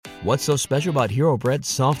What's so special about Hero Bread's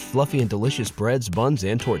soft, fluffy, and delicious breads, buns,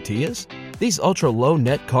 and tortillas? These ultra-low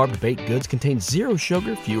net-carb baked goods contain zero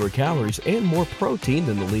sugar, fewer calories, and more protein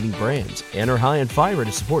than the leading brands, and are high in fiber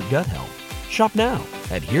to support gut health. Shop now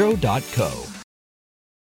at hero.co.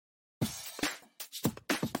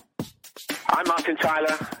 I'm Martin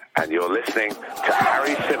Tyler, and you're listening to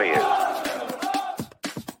Harry Symeou.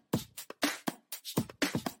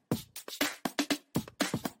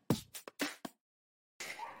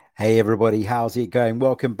 Hey everybody, how's it going?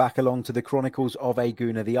 Welcome back along to the Chronicles of a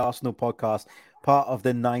Gooner, the Arsenal podcast, part of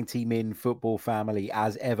the 90 Min football family.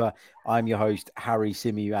 As ever, I'm your host, Harry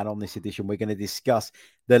Symeou, and on this edition, we're going to discuss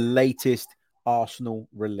the latest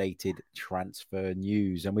Arsenal-related transfer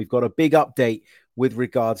news. And we've got a big update with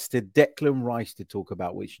regards to Declan Rice to talk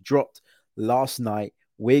about, which dropped last night.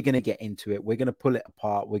 We're going to get into it. We're going to pull it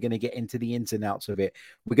apart. We're going to get into the ins and outs of it.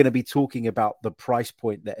 We're going to be talking about the price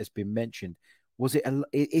point that has been mentioned.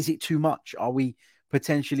 Is it too much? Are we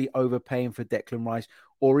potentially overpaying for Declan Rice?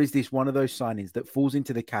 Or is this one of those signings that falls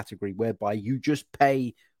into the category whereby you just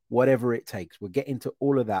pay whatever it takes? We'll get into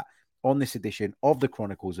all of that on this edition of the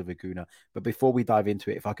Chronicles of a Gooner. But before we dive into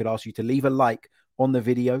it, if I could ask you to leave a like on the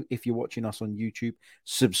video if you're watching us on YouTube,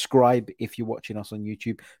 subscribe if you're watching us on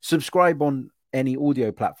YouTube, subscribe on any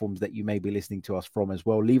audio platforms that you may be listening to us from as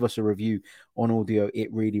well. Leave us a review on audio. It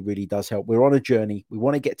really, really does help. We're on a journey. We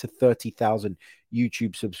want to get to 30,000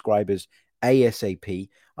 YouTube subscribers ASAP.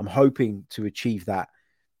 I'm hoping to achieve that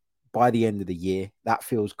by the end of the year. That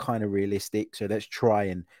feels kind of realistic. So let's try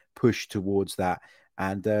and push towards that.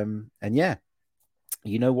 And yeah,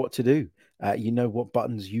 you know what to do. You know what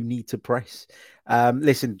buttons you need to press.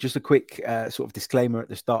 Listen, just a quick sort of disclaimer at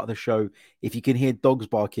the start of the show. If you can hear dogs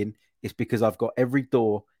barking, it's because I've got every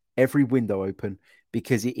door, every window open,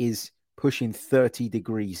 because it is pushing 30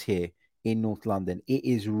 degrees here in North London. It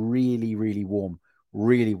is really, really warm,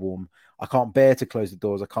 really warm. I can't bear to close the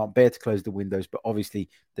doors. I can't bear to close the windows, but obviously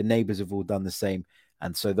the neighbors have all done the same.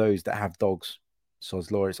 And so those that have dogs, Soz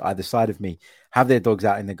Loris, either side of me, have their dogs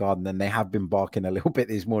out in the garden, and they have been barking a little bit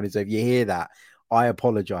this morning. So if you hear that, I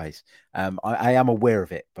apologize. I am aware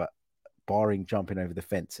of it, but barring jumping over the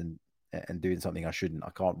fence and doing something I shouldn't, I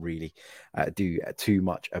can't really do too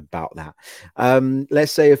much about that.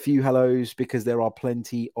 Let's say a few hellos because there are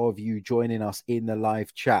plenty of you joining us in the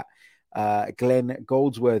live chat. Glenn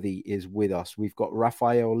Goldsworthy is with us. We've got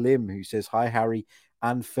Raphael Lim who says, hi, Harry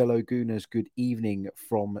and fellow Gooners. Good evening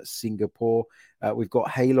from Singapore. We've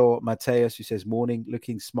got Halo Mateus who says, morning,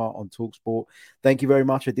 looking smart on TalkSport. Thank you very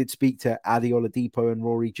much. I did speak to Adi Oladipo and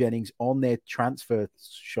Rory Jennings on their transfer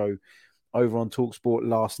show over on TalkSport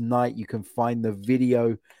last night. You can find the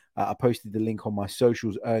video. I posted the link on my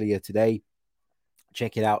socials earlier today.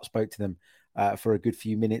 Check it out. Spoke to them for a good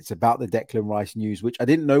few minutes about the Declan Rice news, which I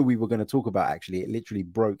didn't know we were going to talk about, actually. It literally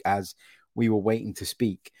broke as we were waiting to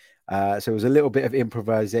speak. So it was a little bit of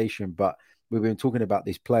improvisation, but we've been talking about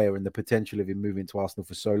this player and the potential of him moving to Arsenal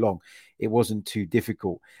for so long. It wasn't too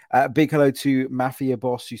difficult. Big hello to Mafia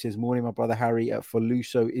Boss, who says, morning, my brother Harry.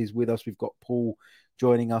 Faluso is with us. We've got Paul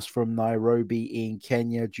joining us from Nairobi in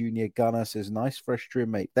Kenya. Junior Gunner says, nice fresh trim,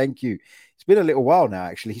 mate. Thank you. It's been a little while now,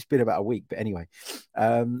 actually. It's been about a week, but anyway.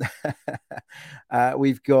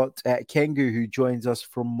 We've got Kengu, who joins us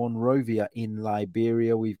from Monrovia in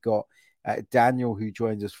Liberia. We've got Daniel, who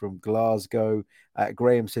joins us from Glasgow.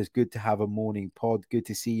 Graham says, good to have a morning pod. Good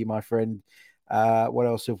to see you, my friend. What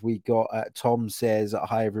else have we got? Tom says,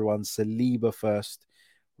 hi, everyone. Saliba first,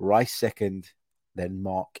 Rice second, then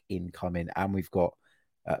Mark incoming. And we've got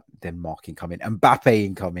then Mark incoming, Mbappe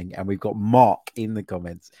incoming, and we've got Mark in the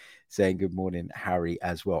comments saying good morning, Harry,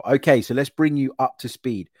 as well. Okay, so let's bring you up to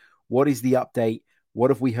speed. What is the update?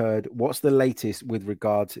 What have we heard? What's the latest with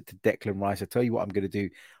regards to Declan Rice? I'll tell you what I'm going to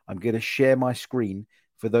do. I'm going to share my screen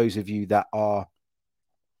for those of you that are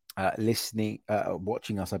listening,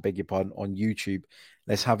 watching us, I beg your pardon, on YouTube.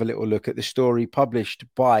 Let's have a little look at the story published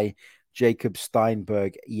by Jacob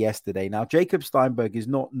Steinberg yesterday. Now, Jacob Steinberg is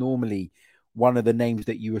not normally one of the names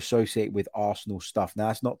that you associate with Arsenal stuff. Now,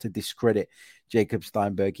 that's not to discredit Jacob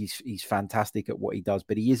Steinberg. He's fantastic at what he does,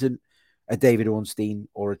 but he isn't a David Ornstein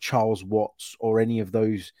or a Charles Watts or any of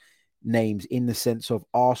those names, in the sense of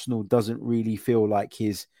Arsenal doesn't really feel like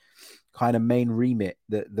his kind of main remit,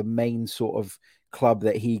 the main sort of club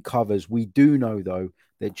that he covers. We do know, though,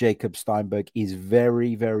 that Jacob Steinberg is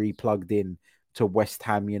very, very plugged in to West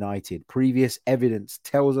Ham United. Previous evidence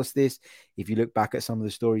tells us this. If you look back at some of the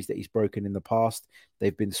stories that he's broken in the past,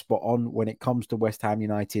 they've been spot on when it comes to West Ham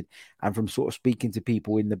United. And from sort of speaking to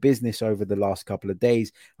people in the business over the last couple of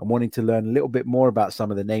days and wanting to learn a little bit more about some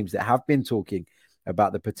of the names that have been talking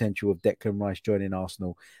about the potential of Declan Rice joining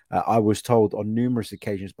Arsenal. I was told on numerous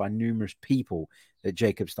occasions by numerous people that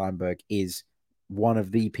Jacob Steinberg is one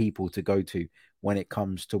of the people to go to when it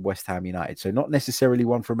comes to West Ham United. So not necessarily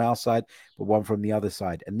one from our side, but one from the other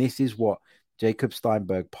side. And this is what Jacob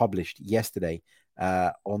Steinberg published yesterday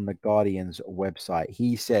on the Guardian's website.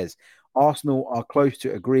 He says, Arsenal are close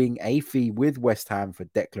to agreeing a fee with West Ham for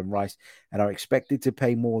Declan Rice and are expected to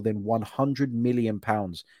pay more than £100 million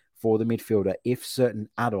for the midfielder if certain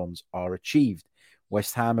add-ons are achieved.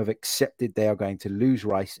 West Ham have accepted they are going to lose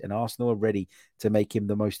Rice, and Arsenal are ready to make him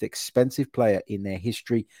the most expensive player in their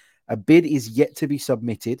history. A bid is yet to be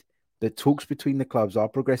submitted. The talks between the clubs are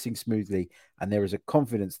progressing smoothly, and there is a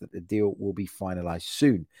confidence that the deal will be finalised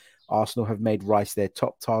soon. Arsenal have made Rice their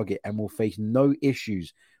top target and will face no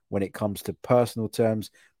issues when it comes to personal terms.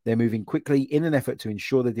 They're moving quickly in an effort to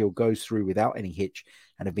ensure the deal goes through without any hitch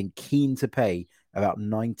and have been keen to pay about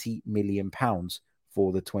 £90 million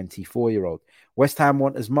for the 24-year-old. West Ham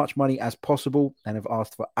want as much money as possible and have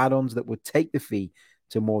asked for add-ons that would take the fee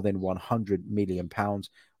to more than £100 million.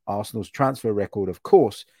 Arsenal's transfer record, of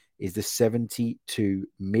course, is the £72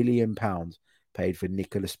 million paid for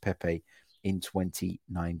Nicolas Pepe in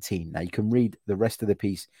 2019. Now, you can read the rest of the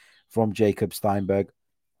piece from Jacob Steinberg.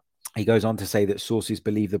 He goes on to say that sources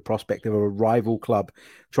believe the prospect of a rival club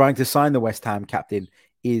trying to sign the West Ham captain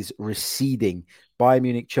is receding. Bayern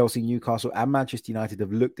Munich, Chelsea, Newcastle, and Manchester United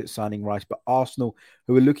have looked at signing Rice, but Arsenal,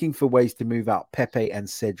 who are looking for ways to move out Pepe and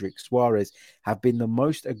Cedric Suarez, have been the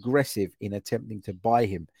most aggressive in attempting to buy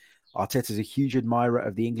him. Arteta is a huge admirer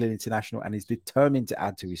of the England international and is determined to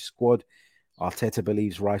add to his squad. Arteta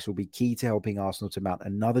believes Rice will be key to helping Arsenal to mount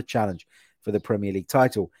another challenge for the Premier League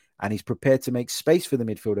title, and he's prepared to make space for the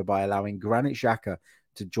midfielder by allowing Granit Xhaka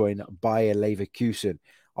to join Bayer Leverkusen.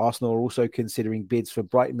 Arsenal are also considering bids for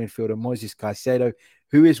Brighton midfielder Moises Caicedo,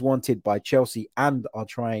 who is wanted by Chelsea, and are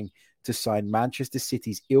trying to sign Manchester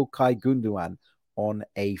City's Ilkay Gundogan on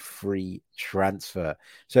a free transfer.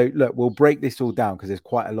 So, look, we'll break this all down because there's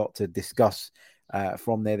quite a lot to discuss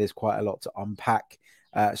from there. There's quite a lot to unpack.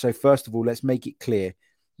 So, first of all, let's make it clear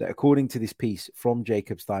that according to this piece from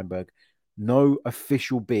Jacob Steinberg, no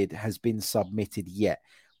official bid has been submitted yet,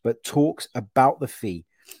 but talks about the fee,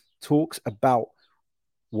 talks about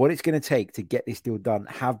what it's going to take to get this deal done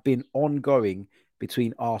have been ongoing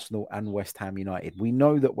between Arsenal and West Ham United. We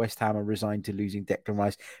know that West Ham are resigned to losing Declan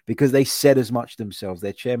Rice because they said as much themselves.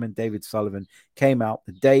 Their chairman, David Sullivan, came out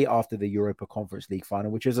the day after the Europa Conference League final,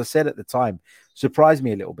 which, as I said at the time, surprised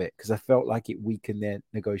me a little bit because I felt like it weakened their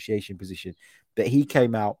negotiation position. But he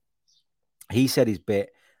came out, he said his bit,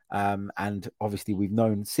 and obviously we've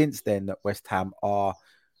known since then that West Ham are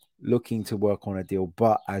looking to work on a deal.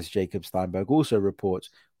 But as Jacob Steinberg also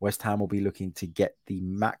reports, West Ham will be looking to get the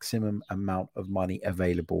maximum amount of money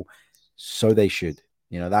available. So they should.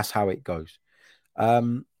 You know, that's how it goes.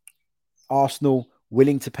 Arsenal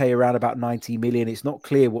willing to pay around about 90 million. It's not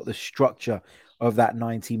clear what the structure of that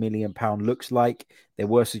 90 million pound looks like. There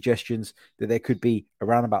were suggestions that there could be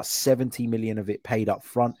around about 70 million of it paid up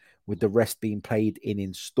front, with the rest being paid in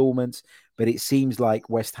installments. But it seems like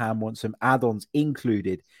West Ham want some add-ons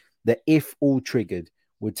included that, if all triggered,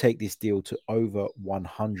 would take this deal to over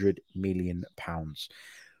 100 million pounds.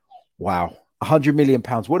 Wow. 100 million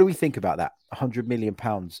pounds. What do we think about that? 100 million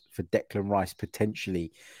pounds for Declan Rice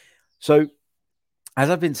potentially. So,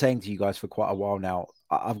 as I've been saying to you guys for quite a while now,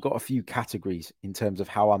 I've got a few categories in terms of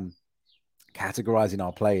how I'm categorizing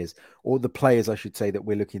our players, or the players, I should say, that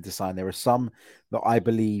we're looking to sign. There are some that I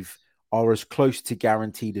believe are as close to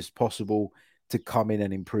guaranteed as possible to come in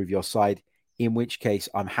and improve your side, in which case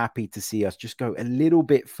I'm happy to see us just go a little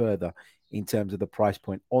bit further in terms of the price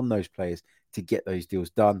point on those players to get those deals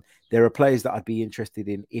done. There are players that I'd be interested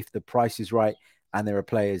in if the price is right, and there are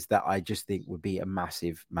players that I just think would be a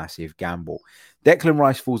massive, massive gamble. Declan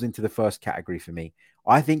Rice falls into the first category for me.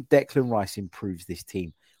 I think Declan Rice improves this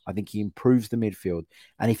team. I think he improves the midfield.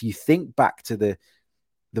 And if you think back to the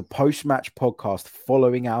post-match podcast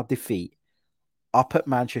following our defeat up at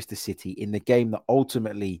Manchester City in the game that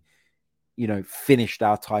ultimately, you know, finished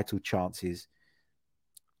our title chances,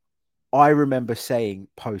 I remember saying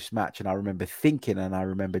post-match, and I remember thinking, and I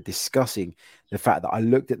remember discussing the fact that I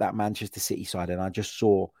looked at that Manchester City side and I just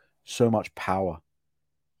saw so much power.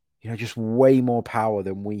 You know, just way more power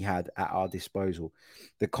than we had at our disposal.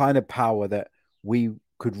 The kind of power that we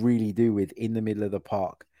could really do with in the middle of the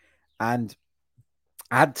park. And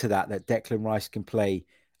add to that Declan Rice can play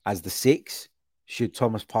as the 6, should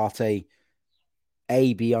Thomas Partey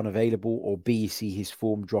A, be unavailable, or B, see his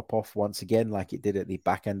form drop off once again like it did at the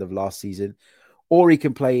back end of last season. Or he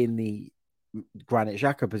can play in the Granit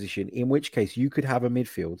Xhaka position, in which case you could have a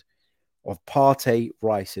midfield of Partey,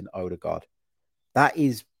 Rice, and Odegaard. That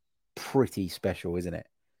is pretty special, isn't it?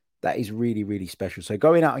 That is really, really special. So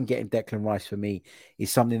going out and getting Declan Rice for me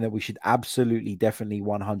is something that we should absolutely, definitely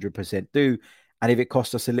 100% do. And if it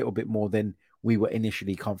costs us a little bit more than we were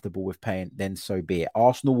initially comfortable with paying, then so be it.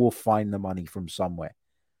 Arsenal will find the money from somewhere.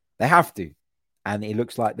 They have to. And it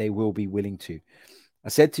looks like they will be willing to. I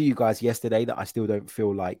said to you guys yesterday that I still don't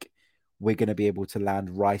feel like we're going to be able to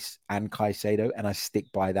land Rice and Caicedo, and I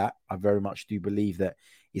stick by that. I very much do believe that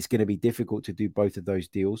it's going to be difficult to do both of those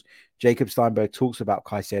deals. Jacob Steinberg talks about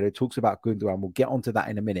Caicedo, talks about Gundogan. We'll get onto that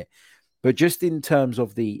in a minute. But just in terms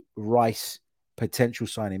of the Rice potential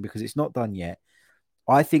signing, because it's not done yet,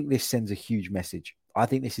 I think this sends a huge message. I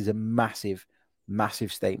think this is a massive,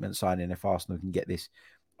 massive statement signing if Arsenal can get this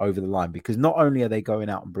over the line, because not only are they going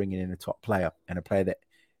out and bringing in a top player and a player that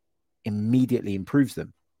immediately improves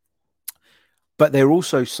them, but they're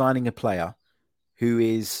also signing a player who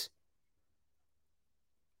is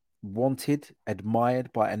wanted,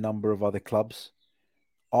 admired by a number of other clubs.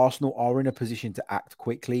 Arsenal are in a position to act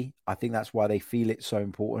quickly. I think that's why they feel it's so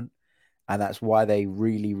important. And that's why they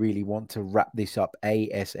really, really want to wrap this up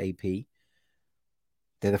ASAP.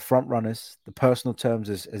 They're the front runners. The personal terms,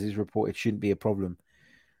 as is reported, shouldn't be a problem.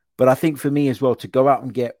 But I think for me as well, to go out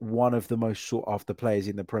and get one of the most sought after players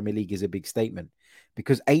in the Premier League is a big statement.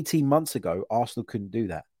 Because 18 months ago, Arsenal couldn't do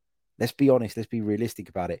that. Let's be honest. Let's be realistic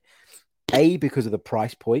about it. Because of the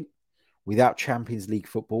price point. Without Champions League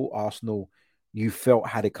football, Arsenal, you felt,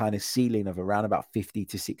 had a kind of ceiling of around about 50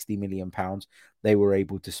 to 60 million pounds they were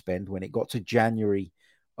able to spend. When it got to January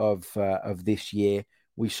of this year,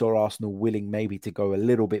 we saw Arsenal willing maybe to go a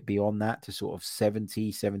little bit beyond that to sort of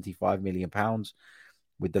 70, 75 million pounds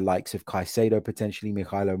with the likes of Caicedo, potentially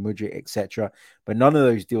Mykhailo Mudryk, etc. But none of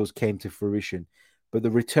those deals came to fruition. But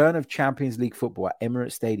the return of Champions League football at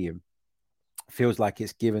Emirates Stadium feels like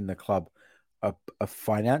it's given the club a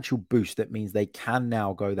financial boost that means they can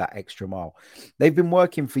now go that extra mile. They've been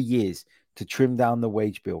working for years to trim down the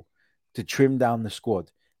wage bill, to trim down the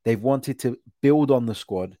squad. They've wanted to build on the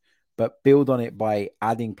squad, but build on it by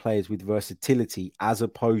adding players with versatility as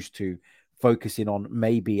opposed to focusing on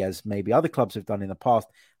maybe, as maybe other clubs have done in the past,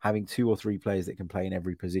 having 2 or 3 players that can play in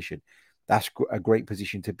every position. That's a great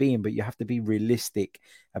position to be in, but you have to be realistic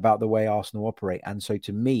about the way Arsenal operate. And so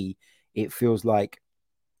to me, it feels like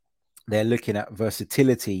they're looking at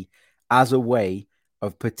versatility as a way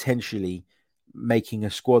of potentially making a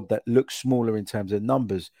squad that looks smaller in terms of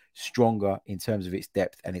numbers, stronger in terms of its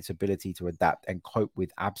depth and its ability to adapt and cope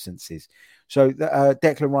with absences. So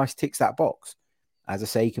Declan Rice ticks that box. As I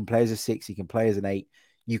say, he can play as a 6, he can play as an 8.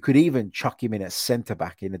 You could even chuck him in at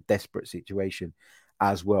centre-back in a desperate situation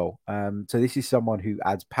as well. So this is someone who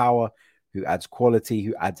adds power, who adds quality,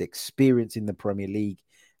 who adds experience in the Premier League,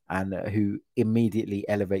 and who immediately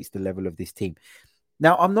elevates the level of this team.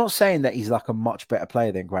 Now, I'm not saying that he's like a much better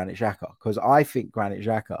player than Granit Xhaka, because I think Granit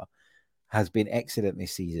Xhaka has been excellent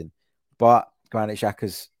this season. But Granit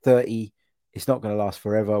Xhaka's 30. It's not going to last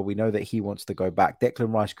forever. We know that he wants to go back.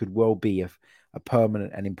 Declan Rice could well be a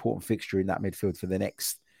permanent and important fixture in that midfield for the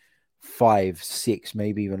next 5, 6,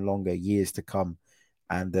 maybe even longer years to come.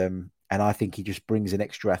 And I think he just brings an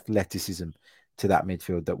extra athleticism to that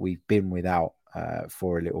midfield that we've been without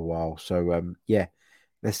for a little while. So,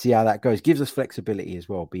 let's see how that goes. Gives us flexibility as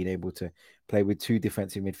well, being able to play with 2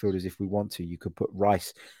 defensive midfielders if we want to. You could put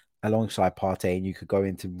Rice alongside Partey and you could go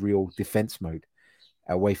into real defense mode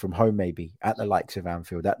away from home, maybe at the likes of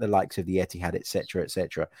Anfield, at the likes of the Etihad, etc.,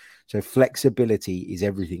 etc. So flexibility is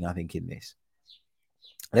everything, I think, in this.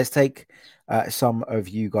 Let's take some of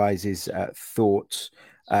you guys' thoughts.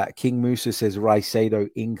 King Musa says Caicedo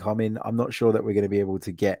incoming. I'm not sure that we're going to be able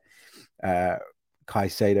to get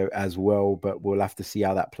Caicedo as well, but we'll have to see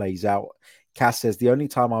how that plays out. Cass says, the only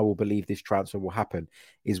time I will believe this transfer will happen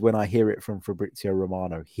is when I hear it from Fabrizio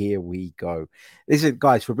Romano. Here we go. Listen,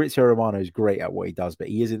 guys, Fabrizio Romano is great at what he does, but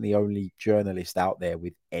he isn't the only journalist out there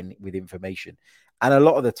with information. And a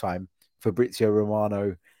lot of the time, Fabrizio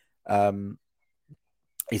Romano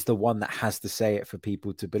is the one that has to say it for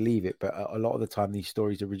people to believe it. But a lot of the time, these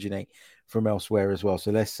stories originate from elsewhere as well.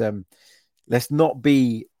 So let's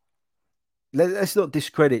not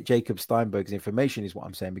discredit Jacob Steinberg's information, is what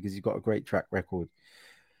I'm saying, because he's got a great track record.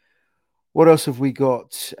 What else have we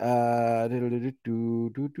got?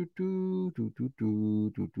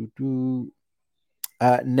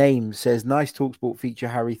 Name says, nice TalkSport feature,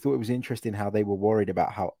 Harry. Thought it was interesting how they were worried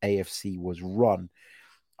about how AFC was run,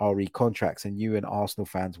 RE contracts, and you and Arsenal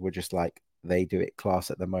fans were just like, they do it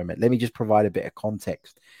class at the moment. Let me just provide a bit of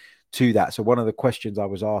context to that. So one of the questions I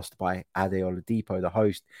was asked by Ade Oladipo, the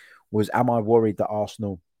host, was, am I worried that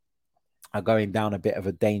Arsenal are going down a bit of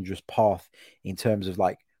a dangerous path in terms of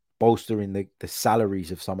like bolstering the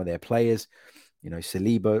salaries of some of their players. You know,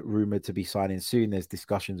 Saliba rumored to be signing soon. There's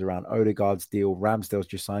discussions around Odegaard's deal. Ramsdale's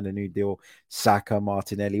just signed a new deal. Saka,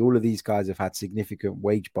 Martinelli, all of these guys have had significant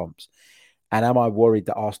wage bumps. And am I worried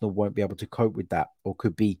that Arsenal won't be able to cope with that, or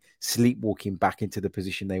could be sleepwalking back into the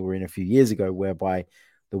position they were in a few years ago, whereby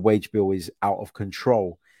the wage bill is out of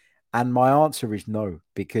control? And my answer is no,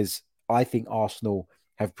 because I think Arsenal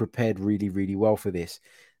have prepared really, really well for this.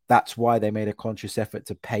 That's why they made a conscious effort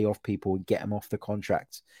to pay off people and get them off the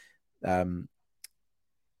contracts. Um,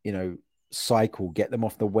 you know, cycle, get them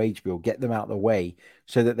off the wage bill, get them out of the way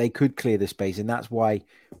so that they could clear the space. And that's why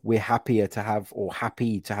we're happy to have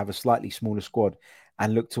a slightly smaller squad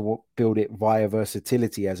and look to build it via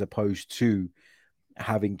versatility as opposed to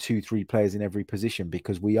having 2-3 players in every position,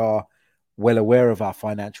 because we are well aware of our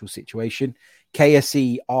financial situation.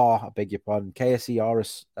 KSE are, I beg your pardon, KSE are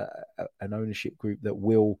an ownership group that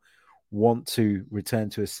will want to return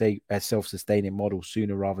to a self-sustaining model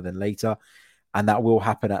sooner rather than later. And that will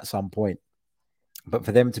happen at some point. But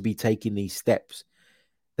for them to be taking these steps,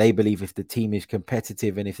 they believe if the team is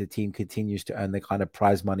competitive and if the team continues to earn the kind of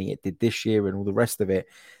prize money it did this year and all the rest of it,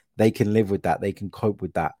 they can live with that. They can cope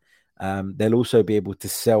with that. They'll also be able to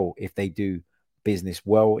sell if they do business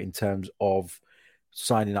well in terms of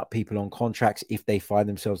signing up people on contracts if they find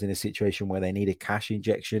themselves in a situation where they need a cash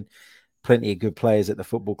injection. Plenty of good players at the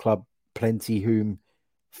football club, plenty whom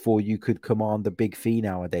for you could command a big fee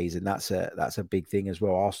nowadays, and that's a big thing as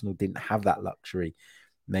well. Arsenal didn't have that luxury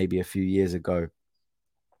maybe a few years ago.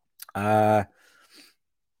 What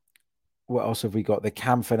else have we got? The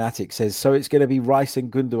Cam Fanatic says, so it's going to be Rice and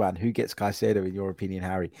Gundogan. Who gets Caicedo in your opinion,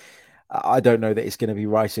 Harry? I don't know that it's going to be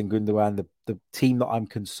Rice and Gundogan. The team that I'm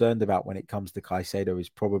concerned about when it comes to Caicedo is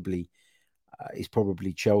probably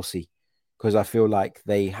Chelsea, because I feel like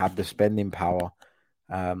they have the spending power.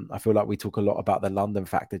 I feel like we talk a lot about the London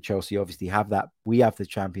factor. Chelsea obviously have that. We have the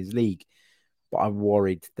Champions League, but I'm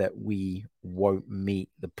worried that we won't meet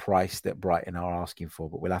the price that Brighton are asking for,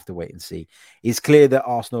 but we'll have to wait and see. It's clear that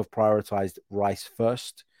Arsenal have prioritised Rice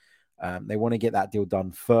first. They want to get that deal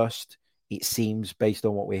done first. It seems, based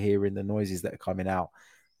on what we're hearing, the noises that are coming out.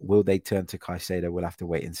 Will they turn to Caicedo? We'll have to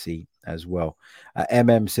wait and see as well.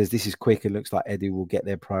 MM says, this is quick. It looks like Edu will get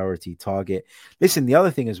their priority target. Listen, the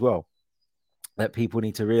other thing as well that people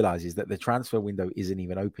need to realize is that the transfer window isn't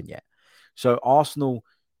even open yet. So Arsenal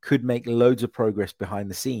could make loads of progress behind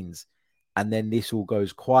the scenes, and then this all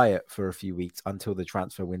goes quiet for a few weeks until the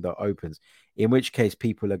transfer window opens, in which case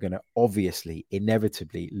people are going to obviously,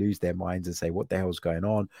 inevitably lose their minds and say, what the hell's going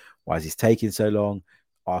on? Why is this taking so long?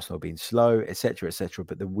 Arsenal being slow, etc., etc.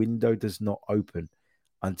 But the window does not open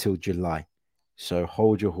until July. So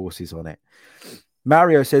hold your horses on it.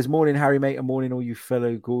 Mario says, morning, Harry, mate, and morning, all you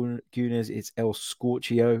fellow Gooners. It's El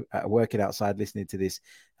Scorchio working outside listening to this.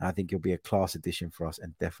 And I think it'll be a class edition for us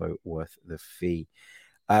and defo worth the fee.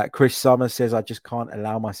 Chris Summers says, I just can't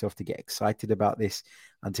allow myself to get excited about this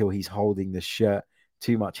until he's holding the shirt.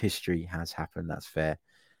 Too much history has happened. That's fair.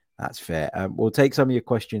 That's fair. We'll take some of your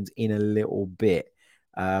questions in a little bit.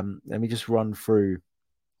 Let me just run through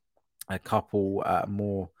a couple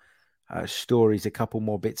more stories, a couple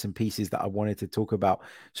more bits and pieces that I wanted to talk about.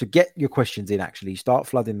 So get your questions in, actually. Start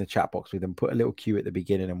flooding the chat box with them. Put a little queue at the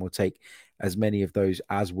beginning and we'll take as many of those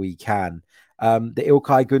as we can. The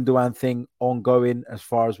Ilkay Gundogan thing ongoing, as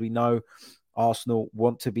far as we know. Arsenal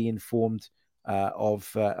want to be informed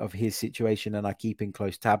of his situation and are keeping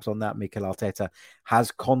close tabs on that. Mikel Arteta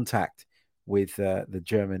has contact with the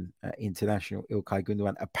German international Ilkay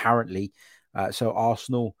Gundogan, apparently. So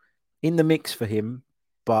Arsenal in the mix for him,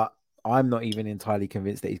 but I'm not even entirely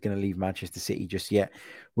convinced that he's going to leave Manchester City just yet.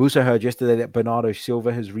 We also heard yesterday that Bernardo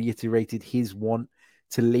Silva has reiterated his want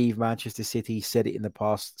to leave Manchester City. He said it in the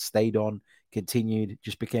past, stayed on, continued,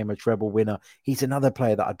 just became a treble winner. He's another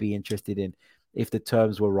player that I'd be interested in if the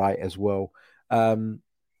terms were right as well.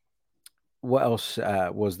 What else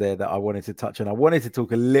was there that I wanted to touch on? I wanted to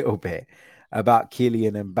talk a little bit about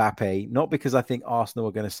Kylian Mbappe, not because I think Arsenal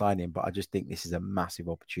are going to sign him, but I just think this is a massive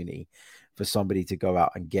opportunity for somebody to go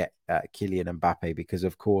out and get Kylian Mbappe, because,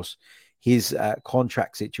 of course, his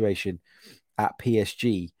contract situation at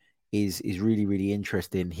PSG is really, really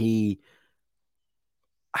interesting. He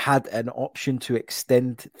had an option to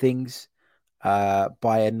extend things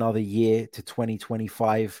by another year to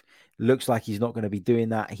 2025. Looks like he's not going to be doing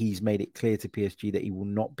that. He's made it clear to PSG that he will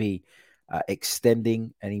not be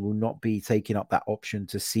extending, and he will not be taking up that option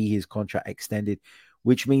to see his contract extended,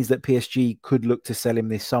 which means that PSG could look to sell him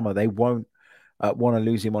this summer. They won't want to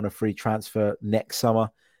lose him on a free transfer next summer.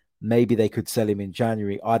 Maybe they could sell him in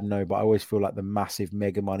January. I don't know, but I always feel like the massive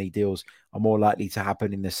mega money deals are more likely to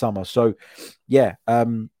happen in the summer. So, yeah,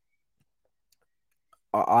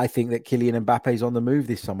 I think that Kylian Mbappe is on the move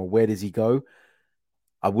this summer. Where does he go?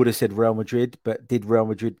 I would have said Real Madrid, but did Real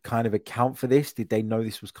Madrid kind of account for this? Did they know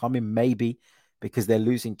this was coming? Maybe, because they're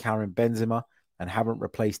losing Karim Benzema and haven't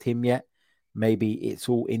replaced him yet. Maybe it's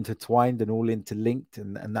all intertwined and all interlinked,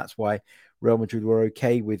 and that's why Real Madrid were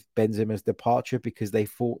okay with Benzema's departure, because they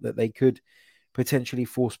thought that they could potentially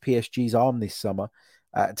force PSG's arm this summer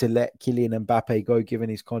to let Kylian Mbappe go, given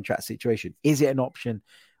his contract situation. Is it an option?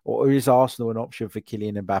 Or is Arsenal an option for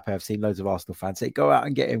Kylian Mbappe? I've seen loads of Arsenal fans say, go out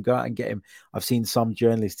and get him, go out and get him. I've seen some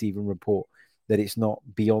journalists even report that it's not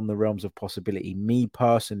beyond the realms of possibility. Me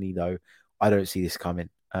personally, though, I don't see this coming.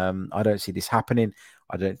 I don't see this happening.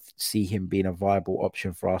 I don't see him being a viable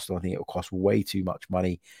option for Arsenal. I think it will cost way too much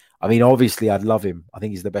money. I mean, obviously, I'd love him. I think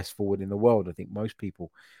he's the best forward in the world. I think most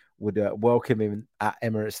people would welcome him at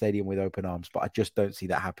Emirates Stadium with open arms, but I just don't see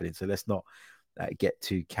that happening. So let's not get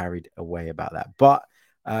too carried away about that. But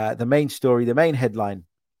the main story, the main headline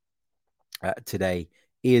today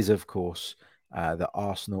is, of course, that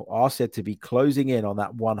Arsenal are said to be closing in on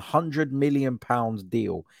that £100 million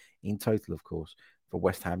deal in total, of course, for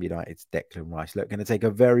West Ham United's Declan Rice. Look, going to take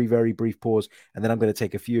a very, very brief pause, and then I'm going to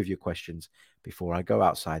take a few of your questions before I go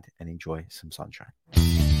outside and enjoy some sunshine.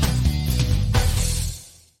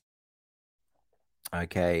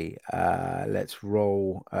 Okay, let's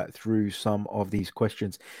roll through some of these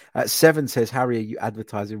questions. Seven says, Harry, are you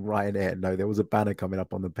advertising Ryanair? No, there was a banner coming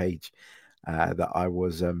up on the page that I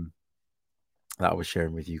was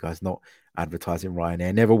sharing with you guys. Not advertising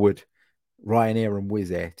Ryanair. Never would. Ryanair and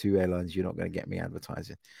Wizz Air, two airlines. You're not going to get me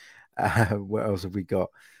advertising. What else have we got?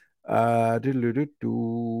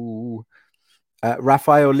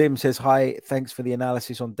 Raphael Lim says, hi, thanks for the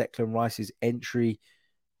analysis on Declan Rice's entry.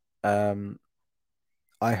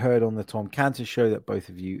 I heard on the Tom Cantor show that both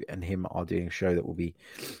of you and him are doing a show that will be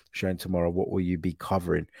shown tomorrow. What will you be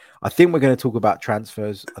covering? I think we're going to talk about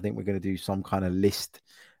transfers. I think we're going to do some kind of list.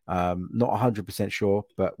 Not 100% sure,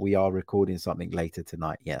 but we are recording something later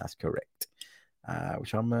tonight. Yeah, that's correct.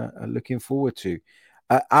 Which I'm looking forward to.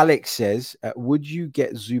 Alex says, would you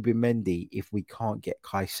get Zubimendi if we can't get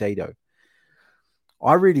Caicedo?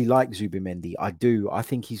 I really like Zubimendi. I do. I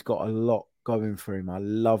think he's got a lot going for him. I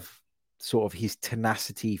love sort of his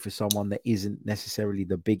tenacity for someone that isn't necessarily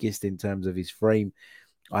the biggest in terms of his frame.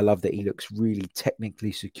 I love that he looks really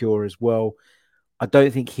technically secure as well. I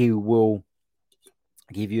don't think he will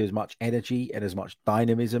give you as much energy and as much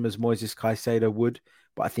dynamism as Moises Caicedo would,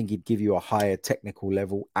 but I think he'd give you a higher technical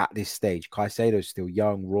level at this stage. Caicedo's still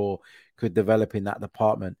young, raw, could develop in that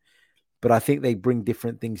department. But I think they bring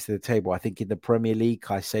different things to the table. I think in the Premier League,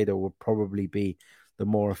 Caicedo will probably be the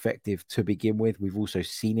more effective to begin with. We've also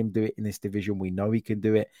seen him do it in this division. We know he can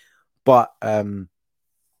do it. But, you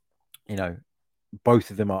know,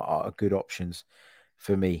 both of them are good options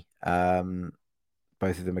for me.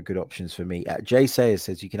 Both of them are good options for me. Jay Sayers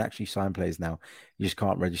says you can actually sign players now. You just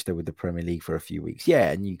can't register with the Premier League for a few weeks.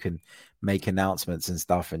 Yeah, and you can make announcements and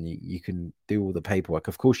stuff, and you can do all the paperwork.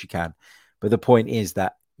 Of course you can. But the point is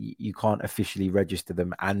that you can't officially register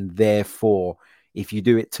them. And therefore, if you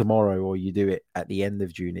do it tomorrow or you do it at the end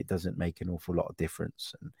of June, it doesn't make an awful lot of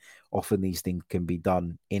difference. And often these things can be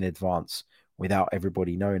done in advance without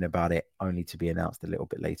everybody knowing about it, only to be announced a little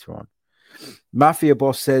bit later on. Mafia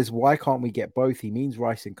Boss says, why can't we get both? He means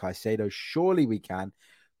Rice and Caicedo. Surely we can.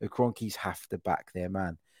 The Cronkies have to back their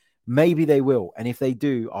man. Maybe they will. And if they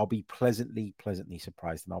do, I'll be pleasantly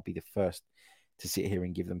surprised. And I'll be the first to sit here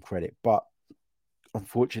and give them credit. But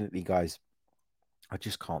unfortunately, guys, I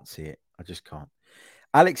just can't see it. I just can't.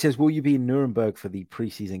 Alex says, will you be in Nuremberg for the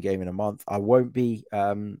preseason game in a month? I won't be.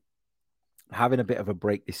 Having a bit of a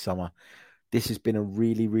break this summer. This has been a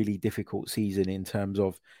really, really difficult season in terms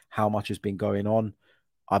of how much has been going on.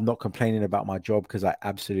 I'm not complaining about my job because I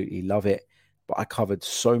absolutely love it, but I covered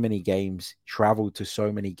so many games, traveled to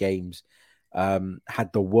so many games,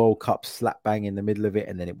 had the World Cup slap bang in the middle of it,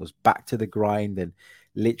 and then it was back to the grind, and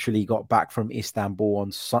literally got back from Istanbul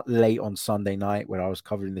on late on Sunday night where I was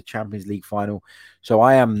covering the Champions League final. So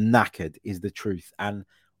I am knackered, is the truth, and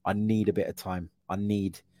I need a bit of time. I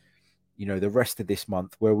need the rest of this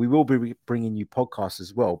month where we will be bringing you podcasts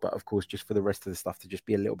as well. But of course, just for the rest of the stuff to just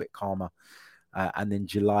be a little bit calmer. And then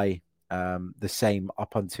July, the same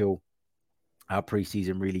up until our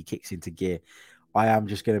preseason really kicks into gear. I am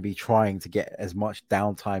just going to be trying to get as much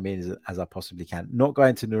downtime in as I possibly can. Not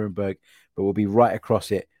going to Nuremberg, but we'll be right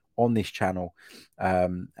across it on this channel.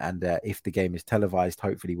 And if the game is televised,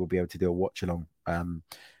 hopefully we'll be able to do a watch along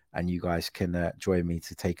and you guys can join me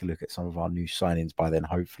to take a look at some of our new signings by then,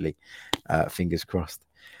 hopefully. Fingers crossed.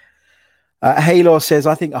 Haylor says,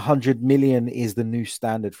 I think 100 million is the new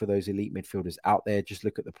standard for those elite midfielders out there. Just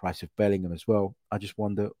look at the price of Bellingham as well. I just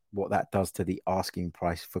wonder what that does to the asking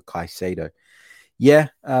price for Caicedo. Yeah,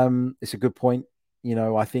 it's a good point.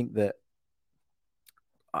 I think that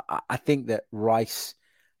Rice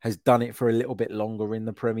has done it for a little bit longer in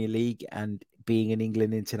the Premier League, and being an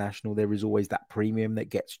England international, there is always that premium that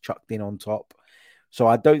gets chucked in on top. So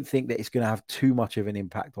I don't think that it's going to have too much of an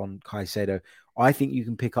impact on Caicedo. I think you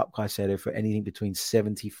can pick up Caicedo for anything between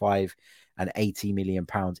 75 and 80 million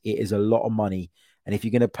pounds. It is a lot of money. And if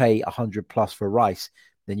you're going to pay 100 plus for Rice,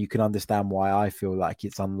 then you can understand why I feel like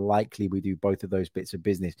it's unlikely we do both of those bits of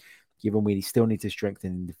business, given we still need to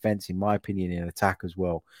strengthen in defense, in my opinion, in attack as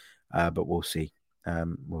well. But we'll see.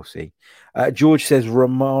 We'll see. George says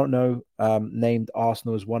Romano named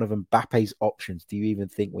Arsenal as one of Mbappe's options. Do you even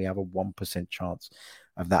think we have a 1% chance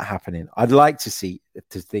of that happening? I'd like to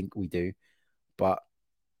think we do, but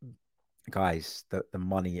guys, the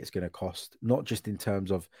money it's going to cost, not just in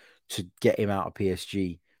terms of to get him out of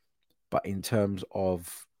PSG, but in terms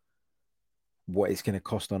of what it's going to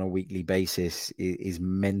cost on a weekly basis is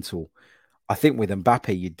mental. I think with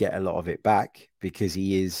Mbappe, you'd get a lot of it back because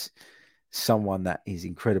he is someone that is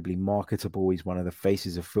incredibly marketable. He's one of the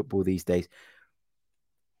faces of football these days.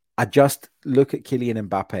 I just look at Kylian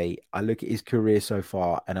Mbappe. I look at his career so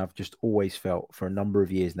far, and I've just always felt for a number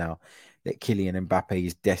of years now that Kylian Mbappe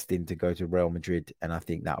is destined to go to Real Madrid, and I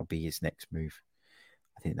think that will be his next move.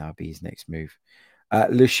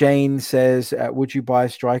 Leshane says, would you buy a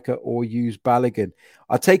striker or use Balogun?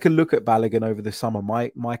 I'll take a look at Balogun over the summer.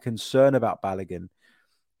 My concern about Balogun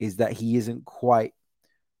is that he isn't quite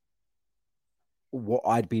what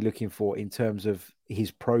I'd be looking for in terms of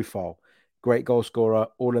his profile. Great goal scorer,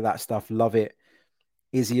 all of that stuff. Love it.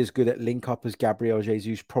 Is he as good at link up as Gabriel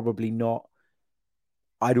Jesus? Probably not.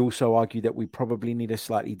 I'd also argue that we probably need a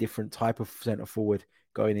slightly different type of centre forward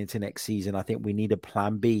going into next season. I think we need a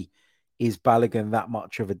plan B. Is Balogun that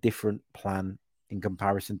much of a different plan in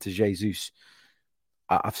comparison to Jesus?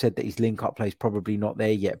 I've said that his link up play is probably not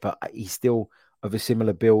there yet, but he's still of a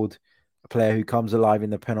similar build, a player who comes alive in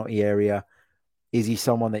the penalty area. Is he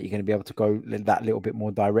someone that you're going to be able to go that little bit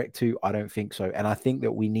more direct to? I don't think so. And I think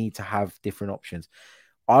that we need to have different options.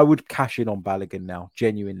 I would cash in on Balogun now.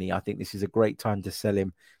 Genuinely, I think this is a great time to sell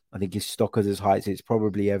him. I think his stock is as high as it's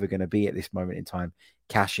probably ever going to be at this moment in time.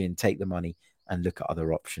 Cash in, take the money, and look at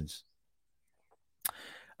other options.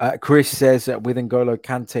 Chris says, with N'Golo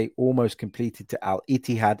Kante almost completed to Al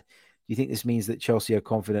Ittihad, do you think this means that Chelsea are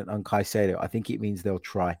confident on Caicedo? I think it means they'll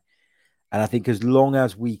try. And I think as long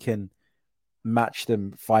as we can match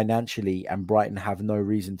them financially and Brighton have no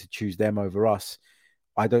reason to choose them over us,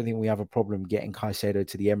 I don't think we have a problem getting Caicedo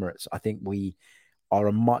to the Emirates. I think we are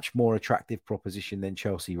a much more attractive proposition than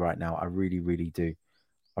Chelsea right now. I really, really do.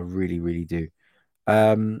 I really, really do.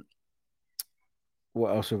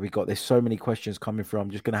 What else have we got? There's so many questions coming through.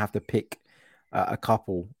 I'm just going to have to pick a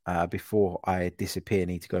couple before I disappear. I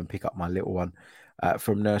need to go and pick up my little one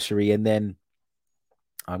from nursery. And then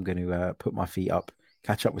I'm going to put my feet up,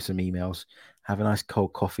 catch up with some emails, have a nice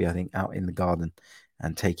cold coffee, I think, out in the garden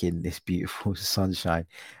and take in this beautiful sunshine.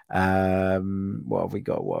 What have we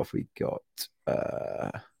got?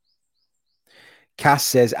 Cass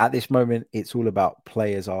says, at this moment, it's all about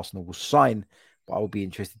players Arsenal will sign, but I will be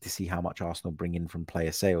interested to see how much Arsenal bring in from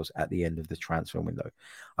player sales at the end of the transfer window.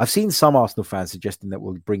 I've seen some Arsenal fans suggesting that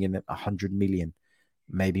we'll bring in 100 million,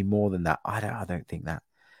 maybe more than that. I don't think that.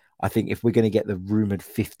 I think if we're going to get the rumoured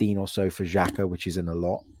 15 or so for Xhaka, which isn't a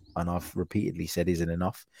lot, and I've repeatedly said isn't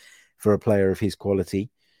enough for a player of his quality,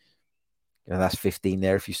 that's 15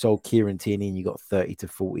 there. If you sold Kieran Tierney and you got 30 to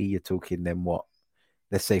 40, you're talking then what?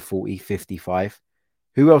 Let's say 40, 55.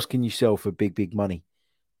 Who else can you sell for big, big money?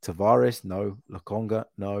 Tavares? No. Lokonga?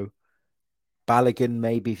 No. Balogun,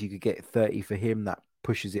 maybe if you could get 30 for him, that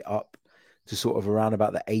pushes it up to sort of around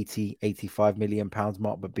about the 80, 85 million pounds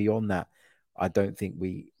mark. But beyond that, I don't think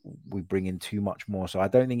we bring in too much more. So I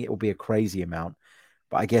don't think it will be a crazy amount.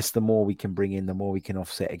 But I guess the more we can bring in, the more we can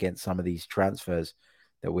offset against some of these transfers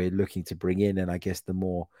that we're looking to bring in. And I guess the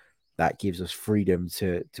more that gives us freedom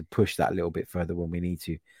to push that a little bit further when we need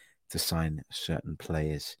to sign certain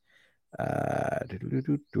players. What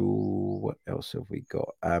else have we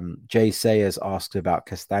got? Jay Sayers asked about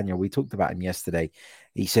Castagna. We talked about him yesterday.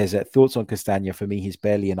 He says, thoughts on Castagna? For me, he's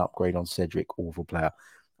barely an upgrade on Cedric. Awful player.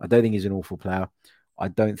 I don't think he's an awful player. I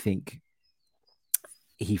don't think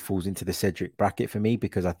he falls into the Cedric bracket for me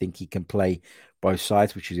because I think he can play both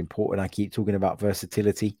sides, which is important. I keep talking about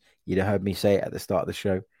versatility. You'd have heard me say it at the start of the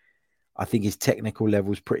show. I think his technical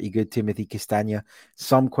level is pretty good, Timothy Castagna.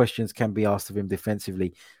 Some questions can be asked of him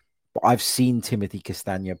defensively, but I've seen Timothy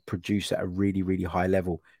Castagna produce at a really, really high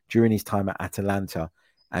level during his time at Atalanta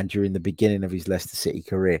and during the beginning of his Leicester City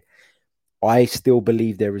career. I still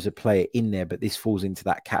believe there is a player in there, but this falls into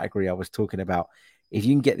that category I was talking about. If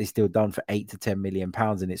you can get this deal done for £8 to £10 million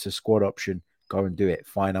and it's a squad option, go and do it.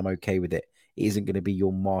 Fine, I'm okay with it. It isn't going to be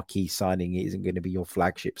your marquee signing. It isn't going to be your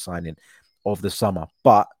flagship signing of the summer.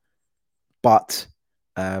 But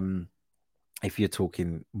if you're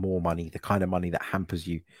talking more money, the kind of money that hampers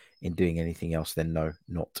you in doing anything else, then no,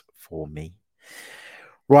 not for me.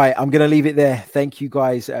 Right, I'm going to leave it there. Thank you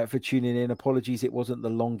guys for tuning in. Apologies, it wasn't the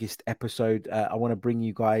longest episode. I want to bring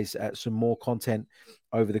you guys some more content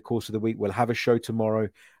over the course of the week. We'll have a show tomorrow.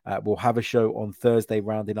 We'll have a show on Thursday,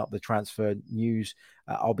 rounding up the transfer news.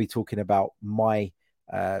 I'll be talking about my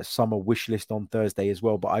summer wish list on Thursday as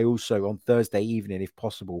well. But I also, on Thursday evening, if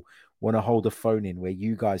possible, want to hold a phone in where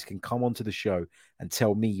you guys can come onto the show and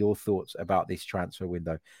tell me your thoughts about this transfer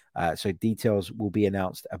window. So details will be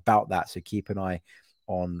announced about that. So keep an eye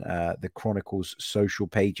on the Chronicles social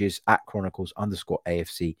pages at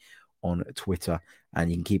Chronicles_AFC on Twitter. And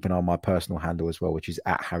you can keep an eye on my personal handle as well, which is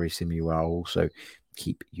at Harry Simu, where I'll also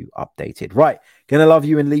keep you updated. Right. Gonna love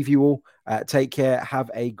you and leave you all. Take care.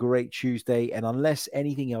 Have a great Tuesday. And unless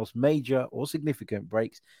anything else major or significant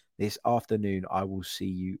breaks this afternoon, I will see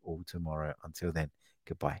you all tomorrow. Until then,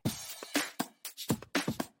 goodbye.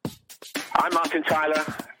 I'm Martin Tyler,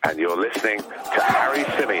 and you're listening to Harry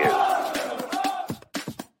Simu.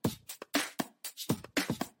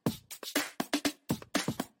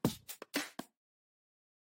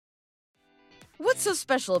 What's so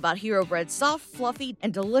special about Hero Bread's soft, fluffy,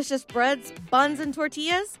 and delicious breads, buns, and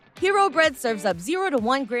tortillas? Hero Bread serves up 0 to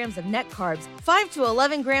 1 grams of net carbs, 5 to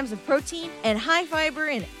 11 grams of protein, and high fiber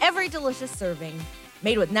in every delicious serving.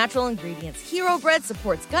 Made with natural ingredients, Hero Bread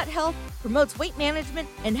supports gut health, promotes weight management,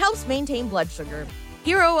 and helps maintain blood sugar.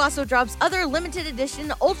 Hero also drops other limited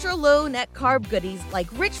edition ultra-low net carb goodies like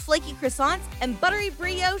rich flaky croissants and buttery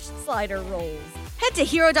brioche slider rolls. Head to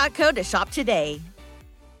hero.co to shop today.